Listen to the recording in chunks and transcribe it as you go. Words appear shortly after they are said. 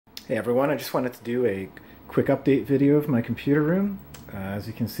Hey everyone, I just wanted to do a quick update video of my computer room. As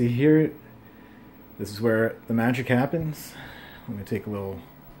you can see here, this is where the magic happens. I'm going to take a little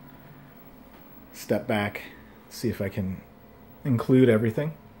step back, see if I can include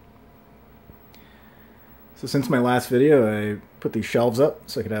everything. So since my last video, I put these shelves up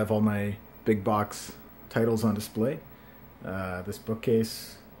so I could have all my big box titles on display. This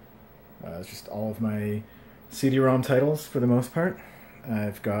bookcase is just all of my CD-ROM titles for the most part.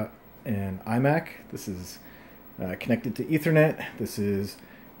 I've got an iMac. This is connected to Ethernet. This is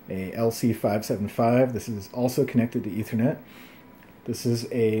a LC575. This is also connected to Ethernet. This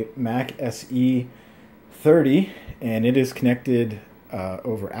is a Mac SE 30, and it is connected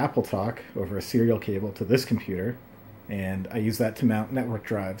over AppleTalk, over a serial cable to this computer, and I use that to mount network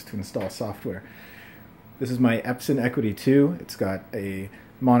drives to install software. This is my Epson Equity 2. It's got a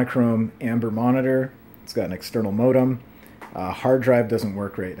monochrome amber monitor. It's got an external modem. Hard drive doesn't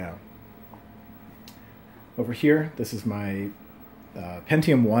work right now. Over here, this is my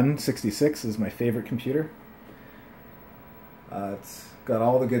Pentium 1 66. This is my favorite computer. It's got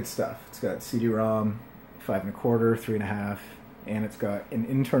all the good stuff. It's got CD-ROM, 5 1/4, 3 1/2, and it's got an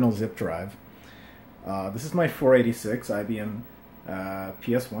internal zip drive. This is my 486 IBM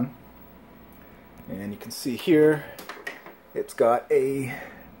PS1. And you can see here, it's got a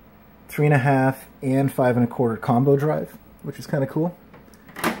 3 1/2 and 5 1/4 combo drive, which is kind of cool.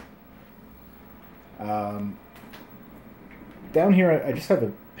 Down here, I just have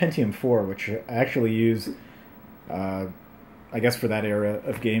a Pentium 4, which I actually use, I guess, for that era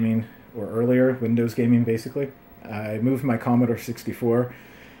of gaming, or earlier, Windows gaming, basically. I moved my Commodore 64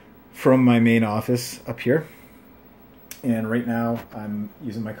 from my main office up here, and right now I'm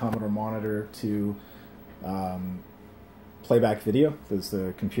using my Commodore monitor to play back video. There's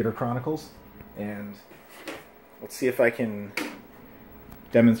the Computer Chronicles, and let's see if I can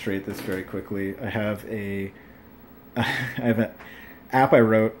demonstrate this very quickly. I have an app I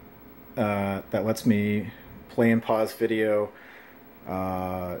wrote that lets me play and pause video,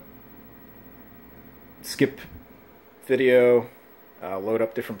 skip video, load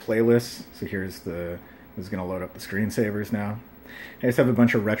up different playlists. So this is going to load up the screensavers now. I just have a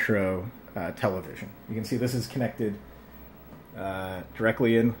bunch of retro television. You can see this is connected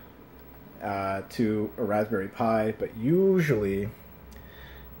directly in to a Raspberry Pi, but usually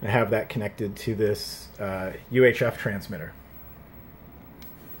I have that connected to this UHF transmitter.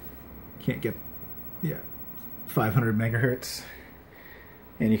 Can't get, 500 megahertz.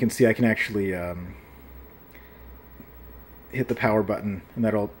 And you can see I can actually hit the power button, and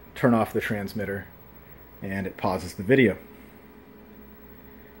that'll turn off the transmitter, and it pauses the video.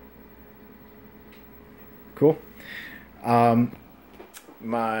 Cool.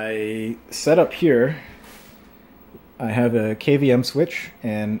 My setup here, I have a KVM switch,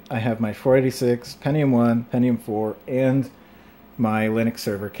 and I have my 486, Pentium 1, Pentium 4, and my Linux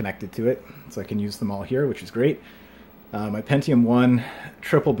server connected to it, so I can use them all here, which is great. My Pentium 1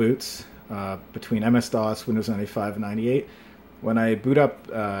 triple boots between MS-DOS, Windows 95, and 98. When I boot up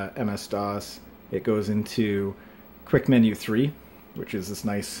MS-DOS, it goes into Quick Menu 3, which is this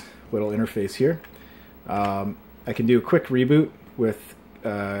nice little interface here. I can do a quick reboot with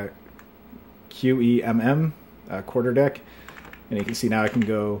QEMM, quarter deck, and you can see now I can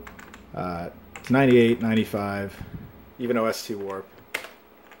go to 98, 95, even OS2 warp,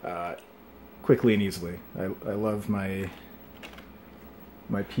 quickly and easily. I love my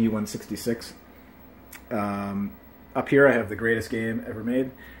P166. Up here I have the greatest game ever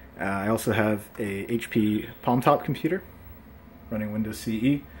made. I also have a HP Palm Top computer running Windows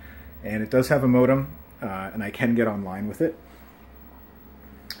CE, and it does have a modem, and I can get online with it.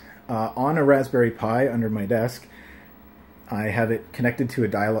 On a Raspberry Pi under my desk, I have it connected to a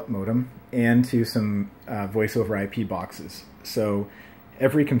dial-up modem and to some voice over IP boxes. So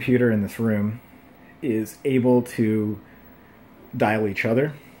every computer in this room is able to dial each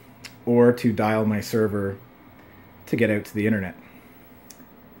other or to dial my server to get out to the internet.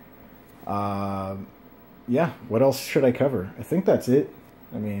 Yeah, what else should I cover? I think that's it.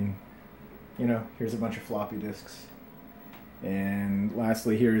 I mean, here's a bunch of floppy disks. And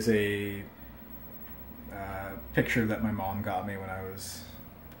lastly, here's a picture that my mom got me when I was,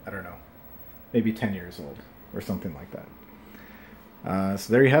 I don't know, maybe 10 years old or something like that.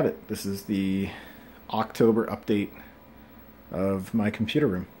 So there you have it. This is the October update of my computer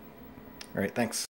room. All right, thanks.